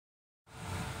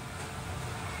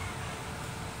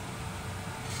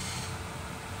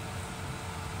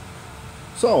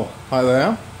So, hi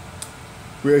there.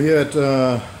 We're here at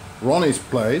Ronny's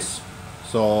place,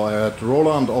 so at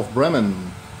Roland of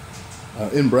Bremen,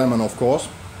 in Bremen of course,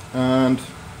 and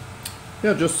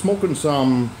yeah, just smoking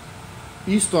some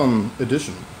Eastern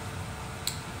Edition.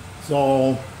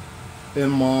 So, in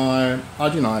my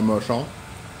Argentine immersion,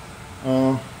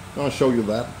 I'm gonna show you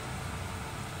that.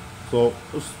 So,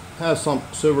 this has some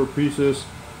silver pieces.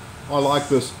 I like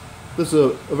this. This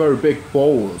is a very big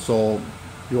bowl, so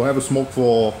you'll have a smoke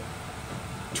for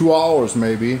 2 hours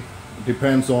maybe. It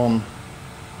depends on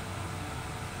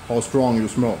how strong you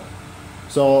smoke.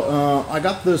 So I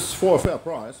got this for a fair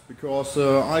price because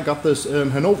I got this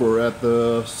in Hanover at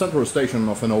the central station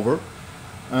of Hanover,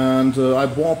 and I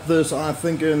bought this I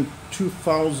think in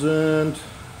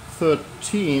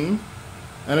 2013,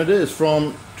 and it is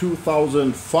from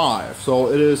 2005. So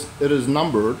it is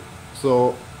numbered.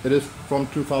 So it is from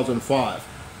 2005,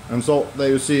 and so there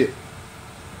you see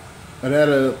it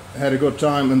had a good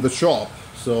time in the shop,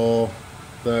 so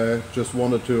they just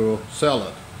wanted to sell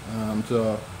it. And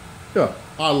yeah,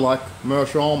 I like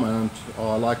Meerschaum and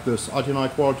I like this Argentine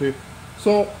quality,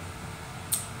 so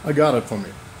I got it for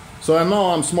me. So and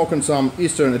now I'm smoking some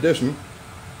Eastern Edition,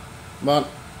 but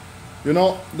you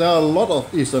know, there are a lot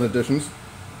of Eastern Editions,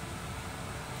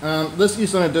 and this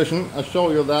Eastern Edition, I show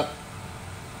you that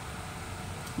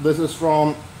this is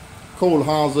from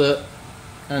Kohlhase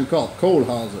and Kopp.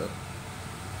 Kohlhase.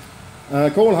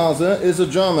 Kohlhase is a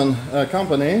German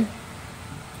company,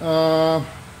 and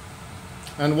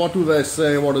what do they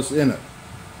say what is in it?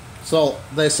 So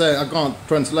they say, I can't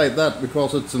translate that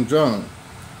because it's in German.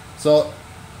 So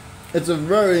it's a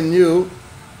very new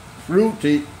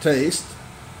fruity taste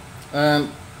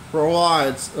and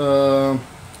provides a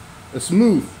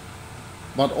smooth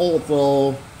but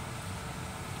also,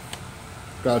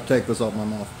 gotta take this out my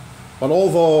mouth, but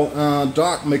although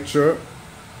dark mixture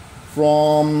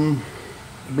from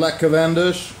black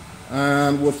Cavendish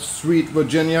and with sweet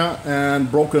Virginia and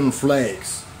broken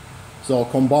flakes, so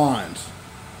combined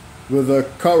with a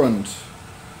currant,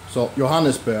 so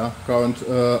Johannisbeer currant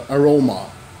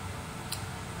aroma.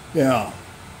 Yeah,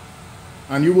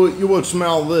 and you will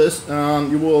smell this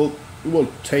and you will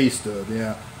taste it.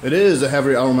 Yeah, it is a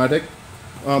heavy aromatic.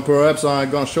 Perhaps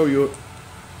I'm gonna show you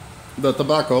the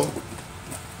tobacco.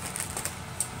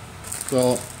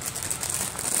 So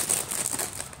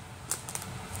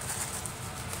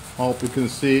hope you can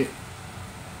see.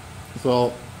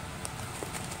 So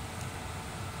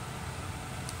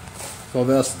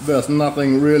there's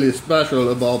nothing really special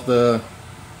about the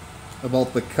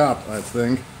cut, I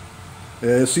think.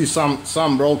 You see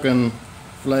some broken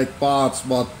flake parts,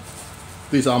 but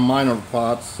these are minor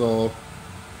parts, so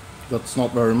that's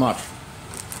not very much.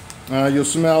 You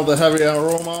smell the heavy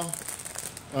aroma,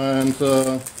 and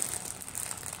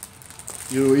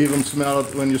you even smell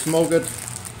it when you smoke it.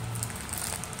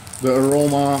 The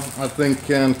aroma, I think,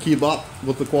 can keep up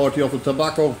with the quality of the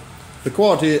tobacco. The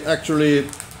quality, actually,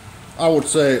 I would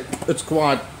say it's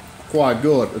quite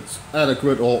good. It's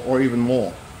adequate or even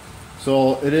more.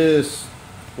 So it is,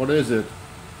 what is it?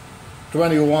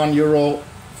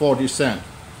 €21.40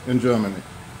 in Germany.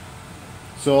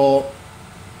 So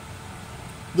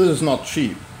this is not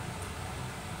cheap.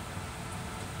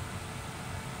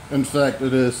 In fact,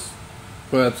 it is,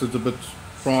 perhaps it's a bit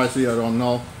pricey, I don't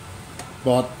know.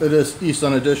 But it is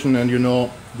Eastern Edition, and you know,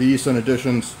 the Eastern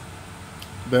Editions,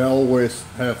 they always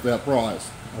have their price.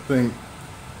 I think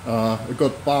a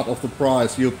good part of the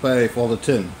price you pay for the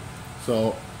tin.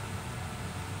 So,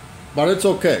 but it's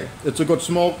okay. It's a good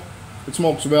smoke. It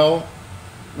smokes well.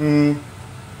 It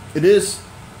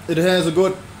has a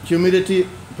good humidity.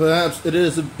 Perhaps it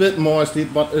is a bit moisty,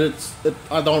 but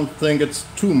I don't think it's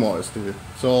too moisty.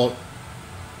 So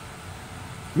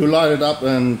you light it up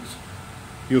and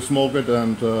you smoke it,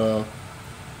 and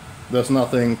there's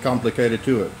nothing complicated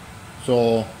to it.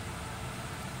 So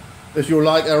if you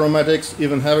like aromatics,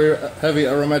 even heavy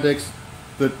aromatics,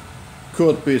 that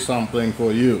could be something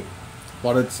for you.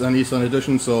 But it's an Eastern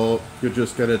Edition, so you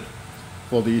just get it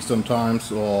for the Eastern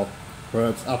times, or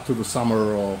perhaps up to the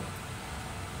summer,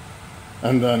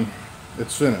 and then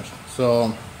it's finished.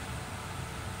 So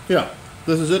yeah,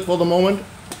 this is it for the moment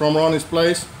from Ronny's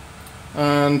place,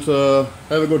 and have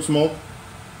a good smoke.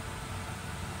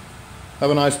 Have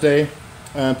a nice day,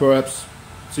 and perhaps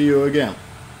see you again.